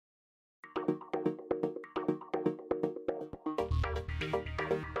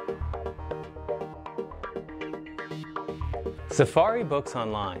Safari Books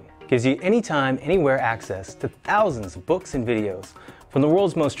Online gives you anytime, anywhere access to thousands of books and videos from the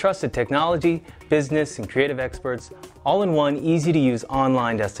world's most trusted technology, business, and creative experts, all in one easy-to-use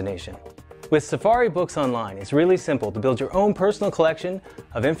online destination. With Safari Books Online, it's really simple to build your own personal collection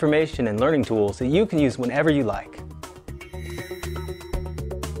of information and learning tools that you can use whenever you like.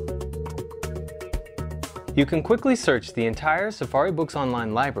 You can quickly search the entire Safari Books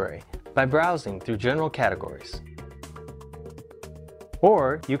Online library by browsing through general categories.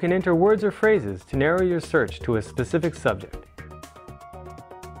 Or you can enter words or phrases to narrow your search to a specific subject.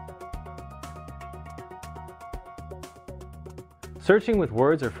 Searching with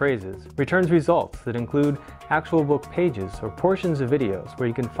words or phrases returns results that include actual book pages or portions of videos where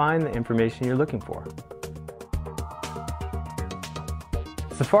you can find the information you're looking for.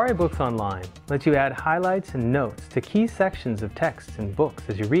 Safari Books Online lets you add highlights and notes to key sections of text in books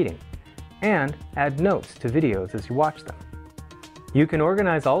as you're reading, and add notes to videos as you watch them. You can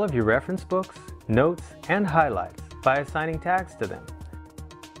organize all of your reference books, notes, and highlights by assigning tags to them.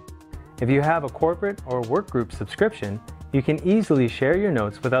 If you have a corporate or work group subscription, you can easily share your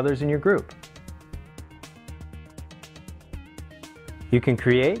notes with others in your group. You can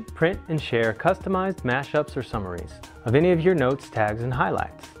create, print, and share customized mashups or summaries of any of your notes, tags, and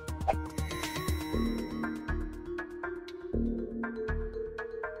highlights.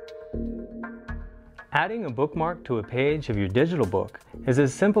 Adding a bookmark to a page of your digital book is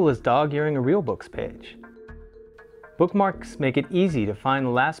as simple as dog-earing a real books page. Bookmarks make it easy to find the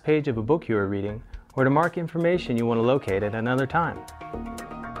last page of a book you are reading or to mark information you want to locate at another time.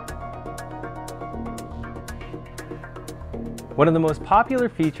 One of the most popular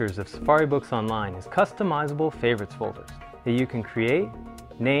features of Safari Books Online is customizable favorites folders that you can create,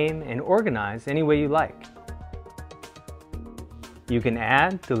 name, and organize any way you like. You can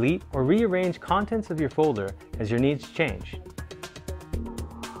add, delete, or rearrange contents of your folder as your needs change.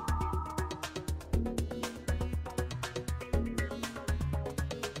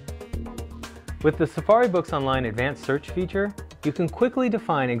 With the Safari Books Online Advanced Search feature, you can quickly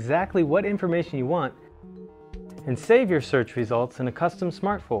define exactly what information you want and save your search results in a custom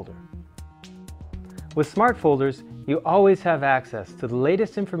smart folder. With smart folders, you always have access to the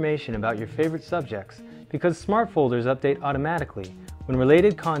latest information about your favorite subjects because smart folders update automatically when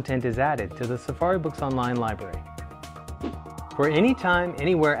related content is added to the Safari Books Online library. For anytime,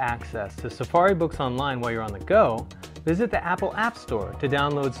 anywhere access to Safari Books Online while you're on the go, visit the Apple App Store to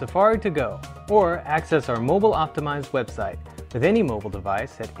download Safari to Go or access our mobile-optimized website with any mobile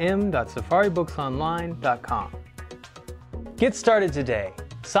device at m.safaribooksonline.com. Get started today.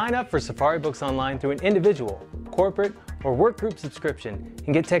 Sign up for Safari Books Online through an individual, corporate, or work group subscription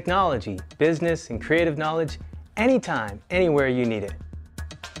and get technology, business, and creative knowledge anytime, anywhere you need it.